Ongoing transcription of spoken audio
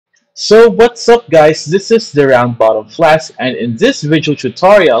So what's up guys, this is the round bottom flask, and in this video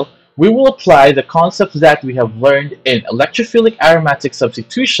tutorial we will apply the concepts that we have learned in electrophilic aromatic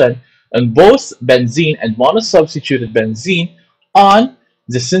substitution on both benzene and monosubstituted benzene on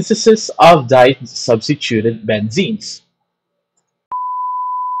the synthesis of disubstituted benzenes.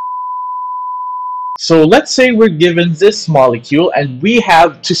 So let's say we're given this molecule and we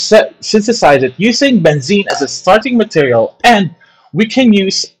have to synthesize it using benzene as a starting material, and we can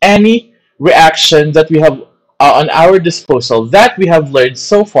use any reaction that we have on our disposal that we have learned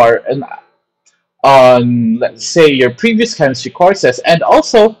so far on, let's say, your previous chemistry courses and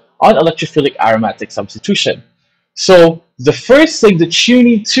also on electrophilic aromatic substitution. So the first thing that you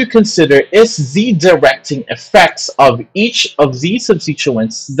need to consider is the directing effects of each of these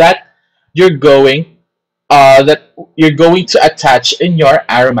substituents you're going that you're going to attach in your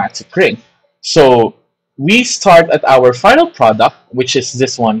aromatic ring. So we start at our final product, which is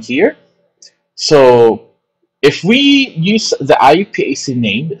this one here. So if we use the IUPAC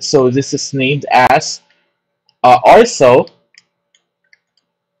name, so this is named as ortho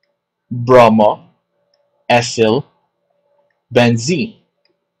bromo ethyl benzene.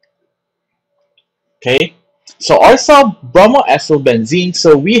 Okay, so ortho-bromoethylbenzene,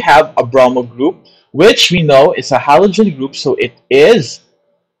 so we have a bromo group, which we know is a halogen group, so it is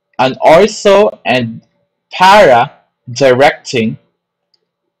an ortho and para directing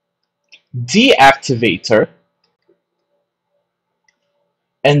deactivator,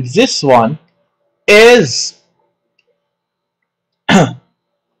 and this one is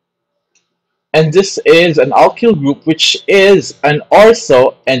and this is an alkyl group, which is an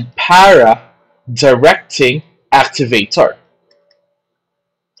ortho and para directing activator.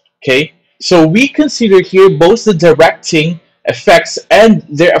 Okay, so we consider here both the directing effects and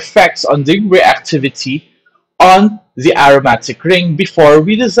their effects on the reactivity on the aromatic ring before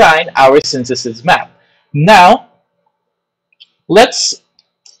we design our synthesis map. Now,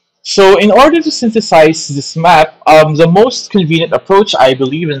 so in order to synthesize this map, the most convenient approach, I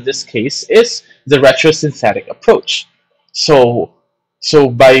believe in this case, is the retrosynthetic approach. So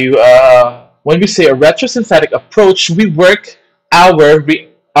when we say a retrosynthetic approach, we work our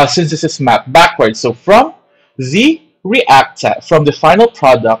synthesis map backwards. So from the from the final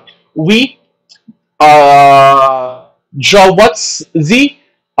product, we draw what's the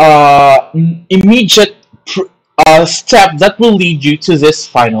immediate step that will lead you to this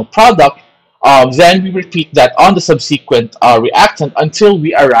final product. Then we repeat that on the subsequent reactant until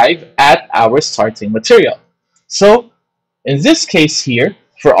we arrive at our starting material. So in this case here,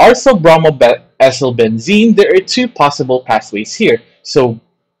 for ortho-bromoethylbenzene, there are two possible pathways here. So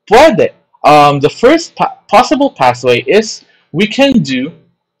the first possible pathway is we can do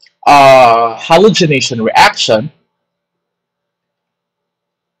halogenation reaction,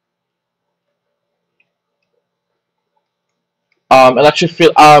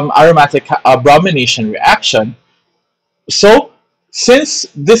 aromatic bromination reaction. So since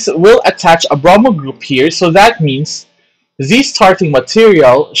this will attach a bromo group here, so that means the starting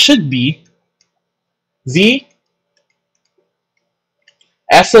material should be the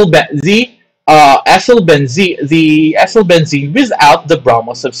ethylbenzene without the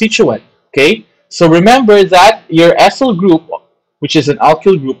bromo substituent. Okay, so remember that your ethyl group, which is an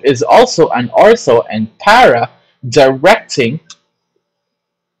alkyl group, is also an ortho and para directing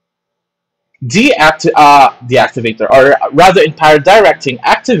deactivator, or rather in para directing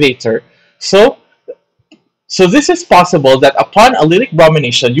activator. So this is possible that upon allylic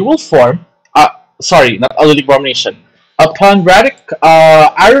bromination you will form sorry, not allylic bromination, upon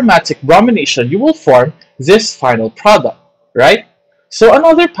aromatic bromination you will form this final product, right? So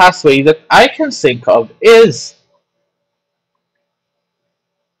another pathway that I can think of is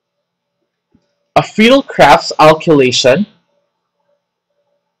a Friedel-Crafts alkylation,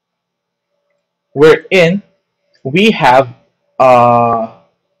 wherein we have an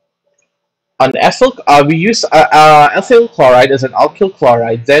ethyl, we use ethyl chloride as an alkyl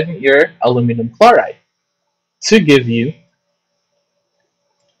chloride, then your aluminum chloride to give you,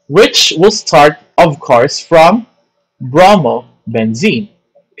 which will start, of course, from bromobenzene.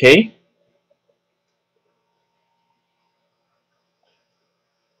 Okay,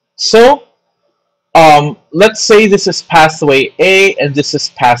 so let's say this is pathway A and this is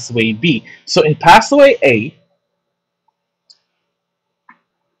pathway B. So in pathway A,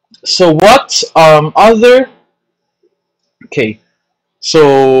 so what other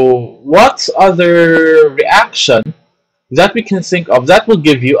reaction that we can think of that will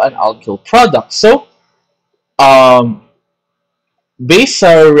give you an alkyl product? So based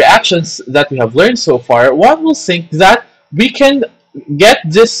on reactions that we have learned so far, one will think that we can get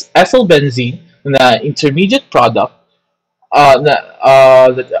this ethylbenzene, the intermediate product,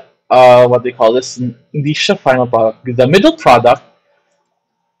 what they call this, hindi siya final product, the middle product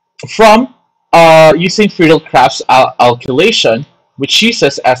from using Friedel-Crafts alkylation, which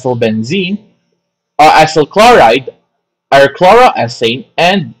uses ethylbenzene, ethyl chloride, or chloroethane,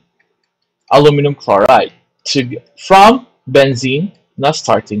 and aluminum chloride from benzene na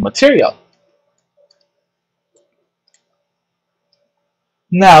starting material.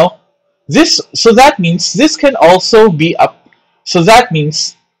 Now, that means this can also be up. So that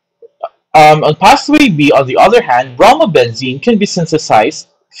means on pathway B, on the other hand, bromobenzene can be synthesized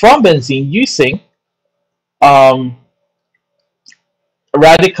from benzene using um,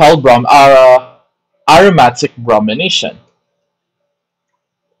 radical aromatic bromination,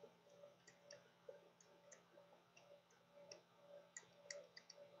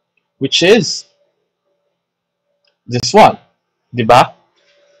 which is this one, diba?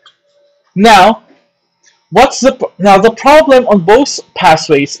 Now, the problem on both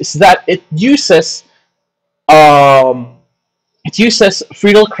pathways is that um, it uses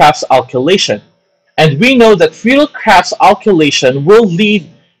Friedel-Crafts alkylation, and we know that Friedel-Crafts alkylation will lead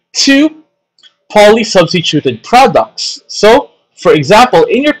to polysubstituted products. So, for example,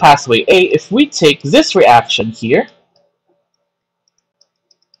 in your pathway A, if we take this reaction here,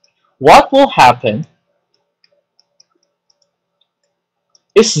 what will happen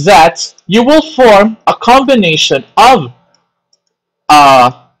is that you will form a combination of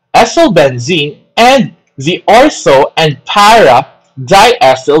ethylbenzene and the ortho and para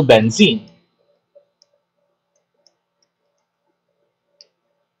diethylbenzene.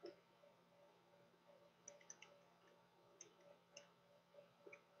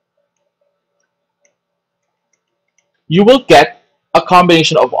 You will get a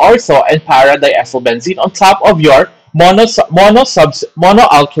combination of ortho and para diethylbenzene on top of your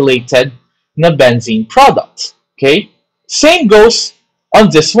monoalkylated na benzene product. Okay, same goes on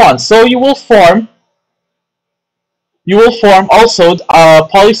this one. So you will form also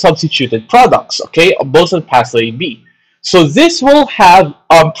polysubstituted products, okay, both on pathway B. So this will have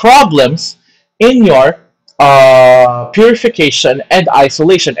problems in your purification and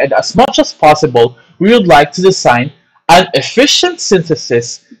isolation. And as much as possible, we would like to design an efficient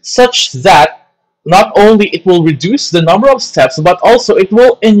synthesis such that not only it will reduce the number of steps, but also it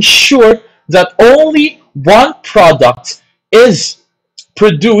will ensure that only one product is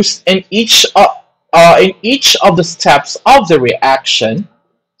produced in each of the steps of the reaction,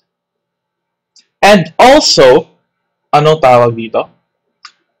 and also ano tawag dito?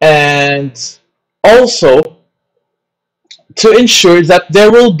 And also to ensure that there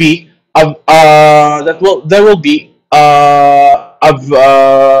will be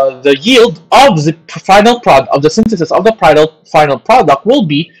the yield of the final product of the synthesis of the final product will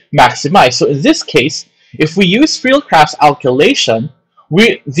be maximized. So in this case, if we use Friedel-Crafts alkylation,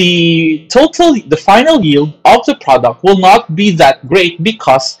 the final yield of the product will not be that great,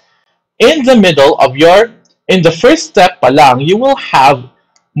 because in the first step pa lang, you will have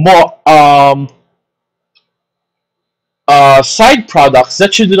more side products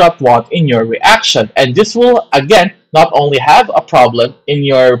that you do not want in your reaction, and this will again not only have a problem in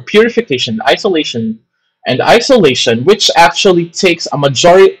your purification, isolation, which actually takes a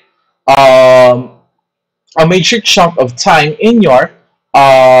major chunk of time in your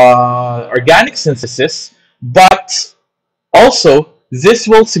organic synthesis, but also this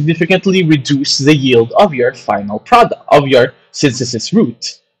will significantly reduce the yield of your final product, of your synthesis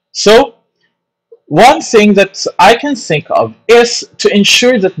route. So one thing that I can think of is to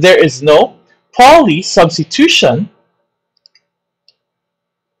ensure that there is no poly substitution,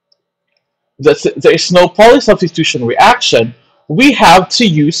 that there is no poly substitution reaction. We have to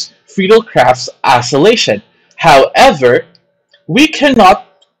use Friedel-Crafts acylation. However,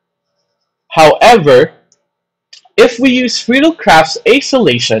 if we use Friedel-Crafts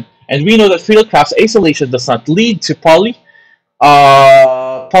acylation, and we know that Friedel-Crafts acylation does not lead to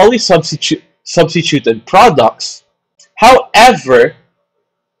polysubstituted products. However,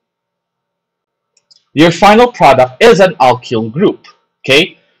 your final product is an alkyl group.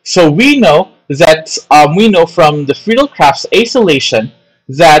 Okay, so we know from the Friedel-Crafts acylation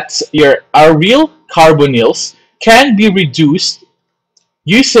that our real carbonyls can be reduced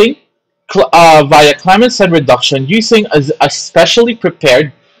using via Clemmensen reduction using a specially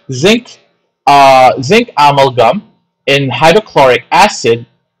prepared zinc amalgam in hydrochloric acid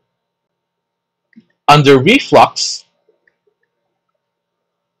under reflux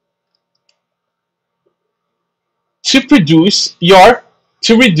to reduce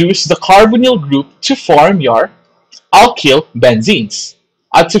the carbonyl group to form your alkyl benzenes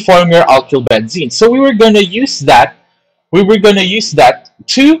to form your alkyl benzene. So we were going to use that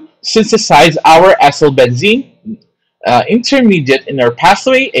to synthesize our acylbenzene intermediate in our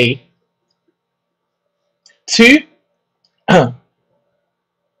pathway A to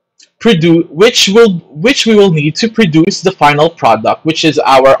produce which we will need to produce the final product, which is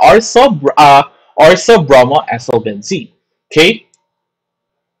our ortho-bromo acylbenzene. Okay,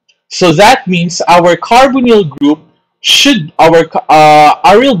 so that means our carbonyl group should our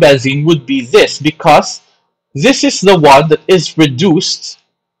aryl benzene would be this, because this is the one that is reduced.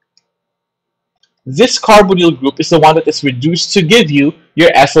 This carbonyl group is the one that is reduced to give you your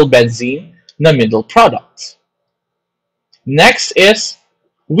acylbenzene, the middle product. Next is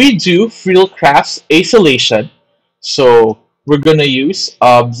we do Friedel-Crafts acylation. So we're going to use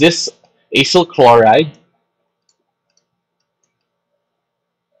this acyl chloride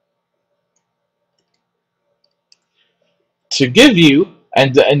to give you,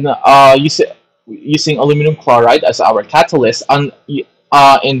 using aluminum chloride as our catalyst in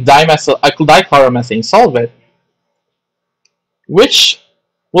dichloromethane solvent, which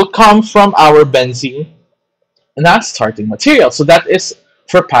will come from our benzene and that's starting material. So that is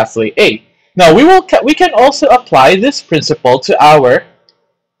for pathway A. Now we can also apply this principle to our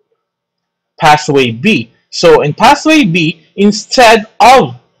pathway B. So in pathway B, instead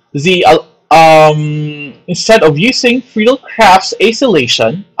of using Friedel-Crafts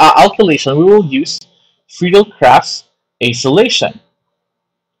acylation, alkylation, we will use Friedel-Crafts acylation.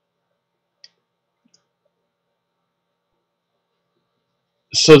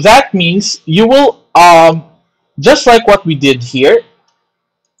 So that means you will, just like what we did here,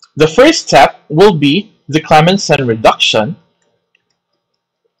 the first step will be the Clemmensen reduction.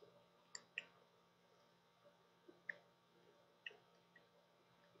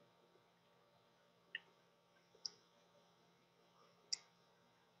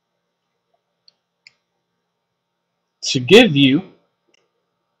 To give you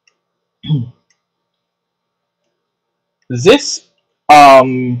this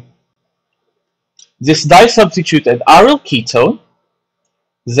this disubstituted aryl ketone.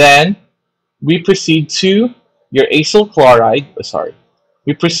 Then we proceed to your acyl chloride.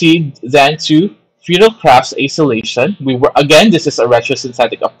 We proceed then to Friedel-Crafts acylation. This is a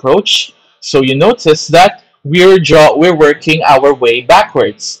retrosynthetic approach. So you notice that we're working our way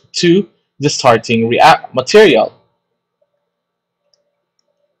backwards to the starting material.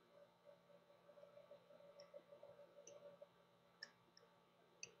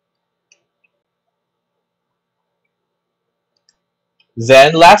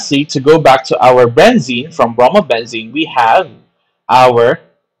 Then lastly, to go back to our benzene, from bromobenzene, we have our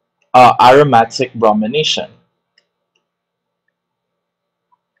aromatic bromination.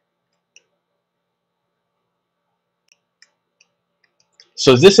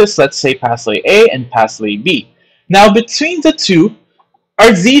 So this is, let's say, pathway A and pathway B. Now between the two,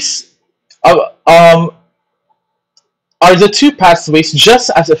 are the two pathways just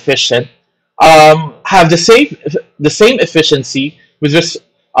as efficient? Have the same efficiency with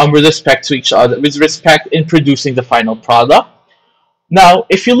respect to each other, with respect in producing the final product? Now,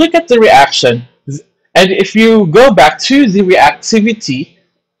 if you look at the reaction, and if you go back to the reactivity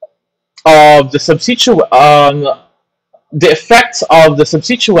of the the effects of the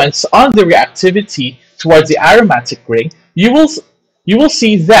substituents on the reactivity towards the aromatic ring, you will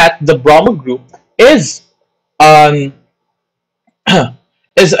see that the bromo group is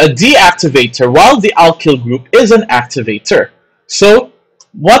is a deactivator, while the alkyl group is an activator. So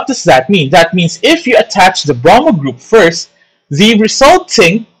what does that mean? That means if you attach the bromo group first, the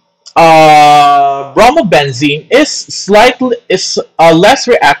resulting bromobenzene is less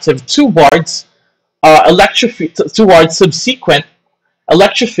reactive towards subsequent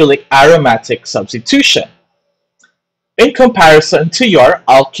electrophilic aromatic substitution in comparison to your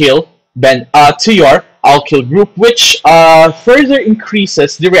alkyl group, which further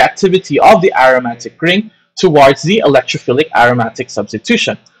increases the reactivity of the aromatic ring towards the electrophilic aromatic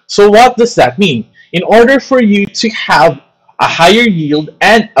substitution. So what does that mean? In order for you to have a higher yield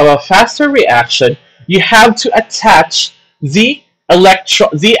and a faster reaction, you have to attach the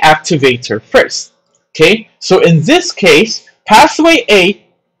activator first. Okay, so in this case, pathway A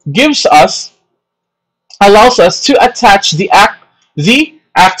allows us to attach the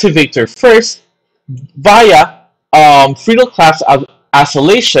activator first via Friedel-Crafts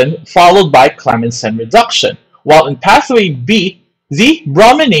acylation followed by Clemmensen reduction. While in pathway B, the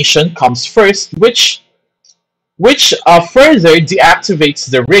bromination comes first, which further deactivates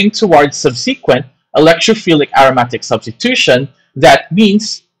the ring towards subsequent electrophilic aromatic substitution. That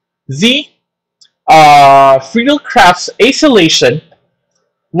means the Friedel-Crafts acylation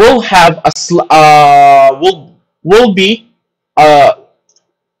will have a will be uh,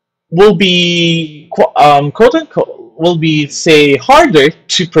 quote unquote will be say harder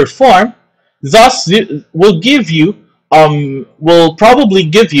to perform, thus will give you will probably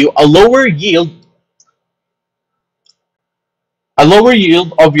give you a lower yield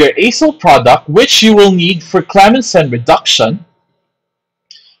of your acyl product, which you will need for Clemensen reduction.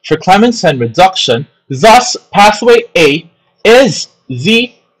 Thus pathway A is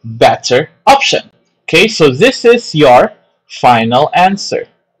the better option. Okay, so this is your final answer.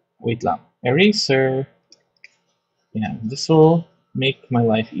 Wait lang, eraser. Yeah, this will make my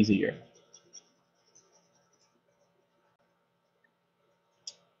life easier.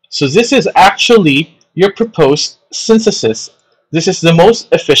 So this is actually your proposed synthesis. This is the most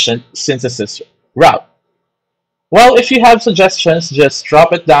efficient synthesis route. Well, if you have suggestions, just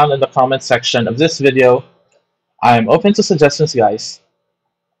drop it down in the comment section of this video. I'm open to suggestions, guys.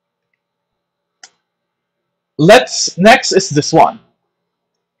 Next is this one.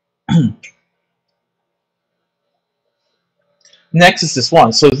 Next is this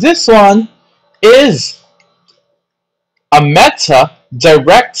one. So this one is a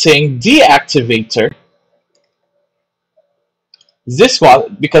meta-directing deactivator. This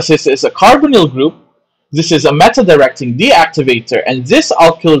one, because this is a carbonyl group, this is a meta-directing deactivator, and this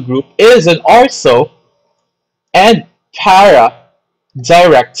alkyl group is an ortho and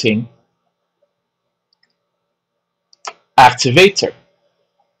para-directing activator.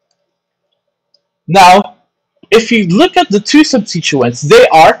 Now, if you look at the two substituents, they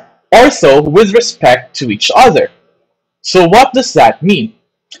are ortho with respect to each other. So what does that mean?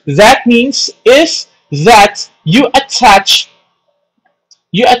 That means is that you attach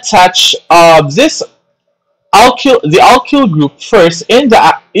this the alkyl group first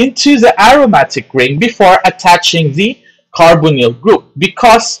into the aromatic ring before attaching the carbonyl group,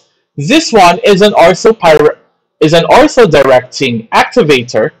 because this one is an ortho-directing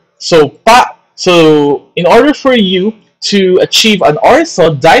activator. So in order for you to achieve an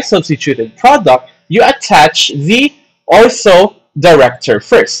ortho disubstituted product, you attach the ortho director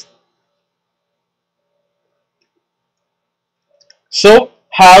first. So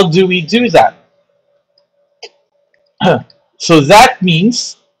how do we do that? So that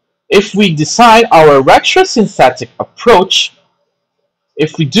means if we design our retrosynthetic approach,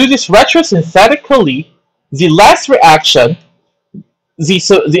 if we do this retrosynthetically, the last reaction,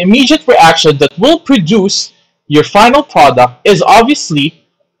 the immediate reaction that will produce your final product is obviously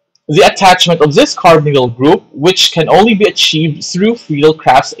the attachment of this carbonyl group, which can only be achieved through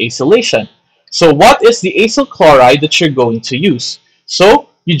Friedel-Crafts acylation. So what is the acyl chloride that you're going to use? So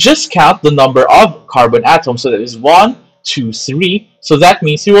you just count the number of carbon atoms. So that is 1, 2, 3. So that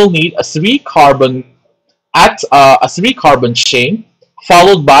means you will need a 3-carbon chain,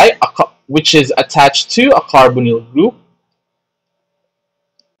 followed by which is attached to a carbonyl group,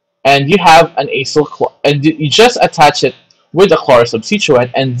 and you have an acyl and you just attach it with a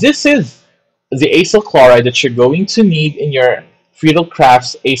chlorosubstituent, and this is the acyl chloride that you're going to need in your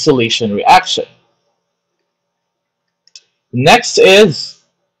Friedel-Crafts acylation reaction. Next is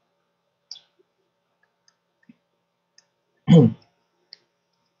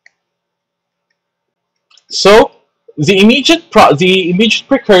so the immediate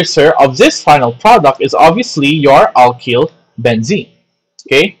precursor of this final product is obviously your alkyl benzene.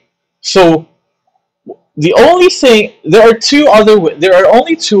 Okay, so the only thing, there are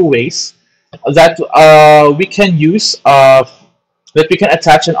only two ways that we can use that we can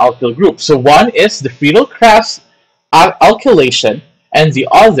attach an alkyl group. So one is the Friedel-Crafts alkylation, and the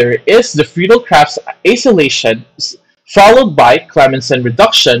other is the Friedel-Crafts acylation followed by Clemensen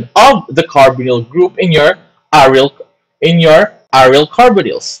reduction of the carbonyl group in your aryl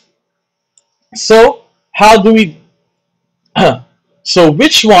carbonyls. So how do we so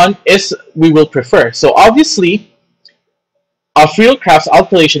which one is we will prefer? So obviously our Friedel-Crafts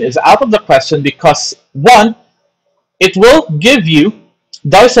alkylation is out of the question, because one, it will give you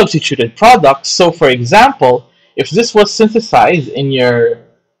disubstituted products. So for example, if this was synthesized in your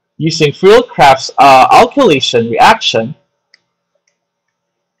using Friedel-Crafts alkylation reaction,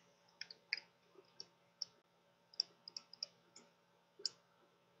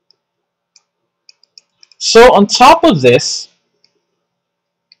 so on top of this,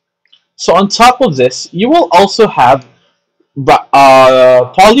 you will also have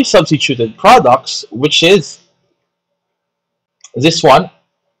polysubstituted products, which is this one,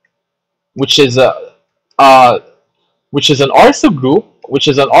 which is an ortho group, which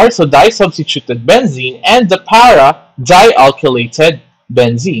is an ortho disubstituted benzene, and the para dialkylated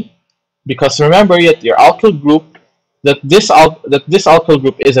benzene. because remember that your alkyl group that this alkyl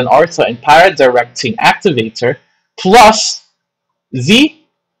group is an ortho and para-directing activator, plus the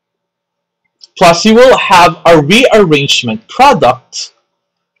plus you will have a rearrangement product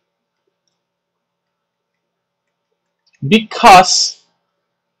because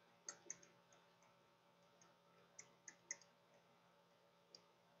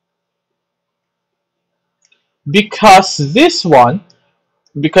because this one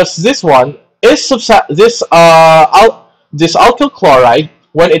this one is this alkyl chloride,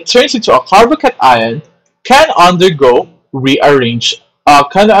 when it turns into a carbocation, can undergo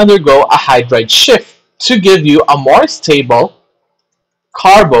can undergo a hydride shift to give you a more stable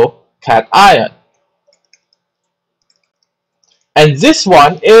carbocation. And this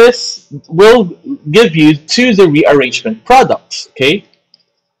one will give you to the rearrangement products. Okay.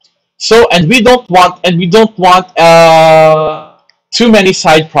 So, and we don't want too many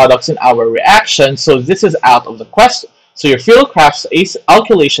side products in our reaction. So this is out of the question. So your Friedel-Crafts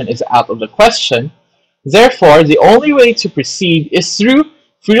alkylation is out of the question. Therefore, the only way to proceed is through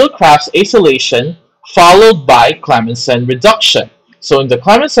Friedel-Crafts acylation followed by Clemmensen reduction. So in the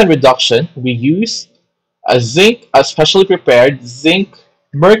Clemmensen reduction, we use a specially prepared zinc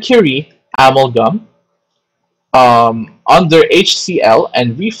mercury amalgam under HCl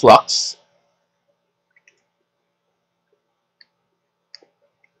and reflux.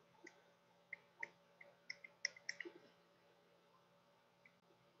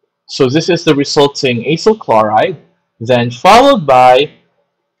 So this is the resulting acyl chloride, then followed by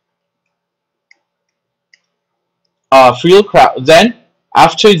Friedel-Crafts. Then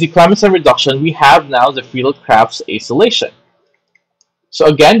after the Clemmensen reduction, we have now the Friedel-Crafts acylation. So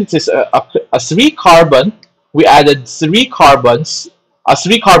again, this is a 3-carbon. We added 3 carbons, a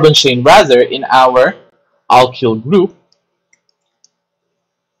 3-carbon chain rather, in our alkyl group.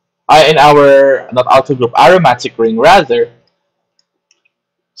 In our, not alkyl group, aromatic ring rather.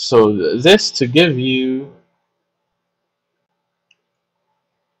 So this to give you,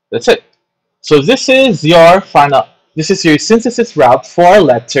 that's it. So this is your synthesis route for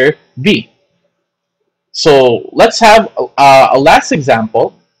letter B. So let's have a last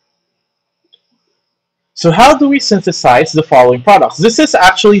example. So how do we synthesize the following products? This is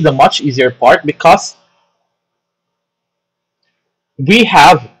actually the much easier part because we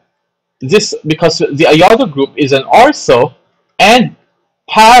have this, because the iodo group is an ortho and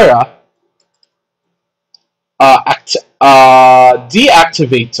para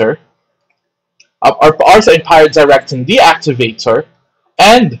deactivator, or ortho and para directing deactivator,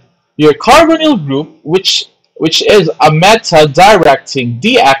 and your carbonyl group, which is a meta directing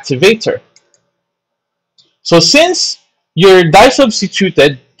deactivator. So since your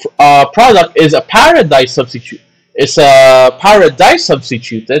disubstituted product is a para disubstituted,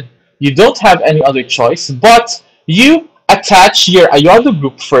 you don't have any other choice, but you attach your iodo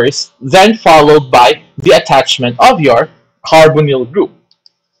group first, then followed by the attachment of your carbonyl group.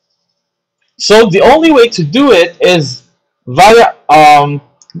 So the only way to do it is via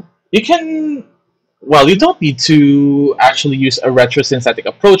you can, well, you don't need to actually use a retrosynthetic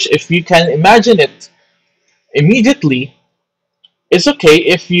approach. If you can imagine it immediately, it's okay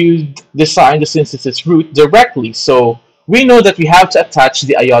if you design the synthesis route directly. So we know that we have to attach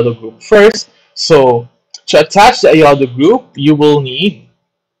the iodo group first. So to attach the iodo group, you will need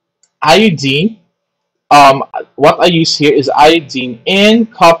iodine. What I use here is iodine in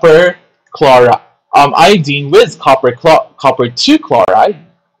copper chloride. Iodine with copper 2 chloride,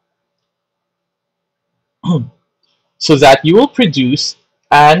 so that you will produce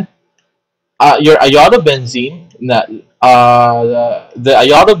your iodobenzene, the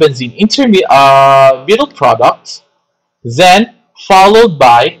iodobenzene middle product, then followed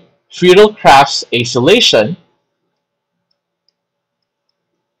by Friedel-Crafts acylation.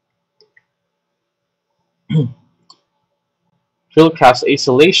 Friedel-Crafts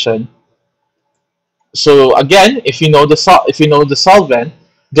acylation. So again, if you know the solvent,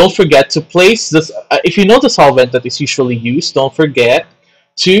 don't forget to place this. If you know the solvent that is usually used, don't forget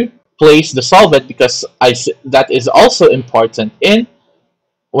to place the solvent, because that is also important in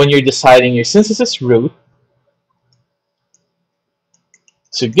when you're deciding your synthesis route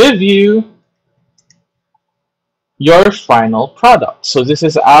to give you your final product. So this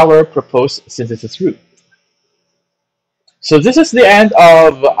is our proposed synthesis route. So this is the end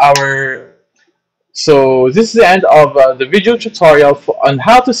of the video tutorial on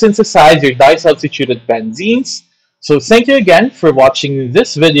how to synthesize your disubstituted benzenes. So thank you again for watching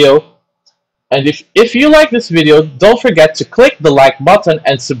this video. And if you like this video, don't forget to click the like button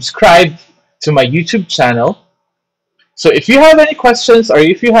and subscribe to my YouTube channel So if you have any questions or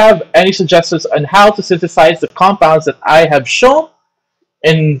if you have any suggestions on how to synthesize the compounds that I have shown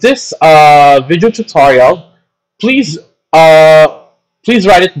in this video tutorial, please uh, please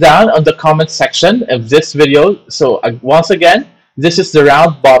write it down on the comment section of this video. So once again, this is the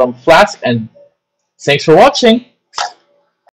round bottom flask, and thanks for watching.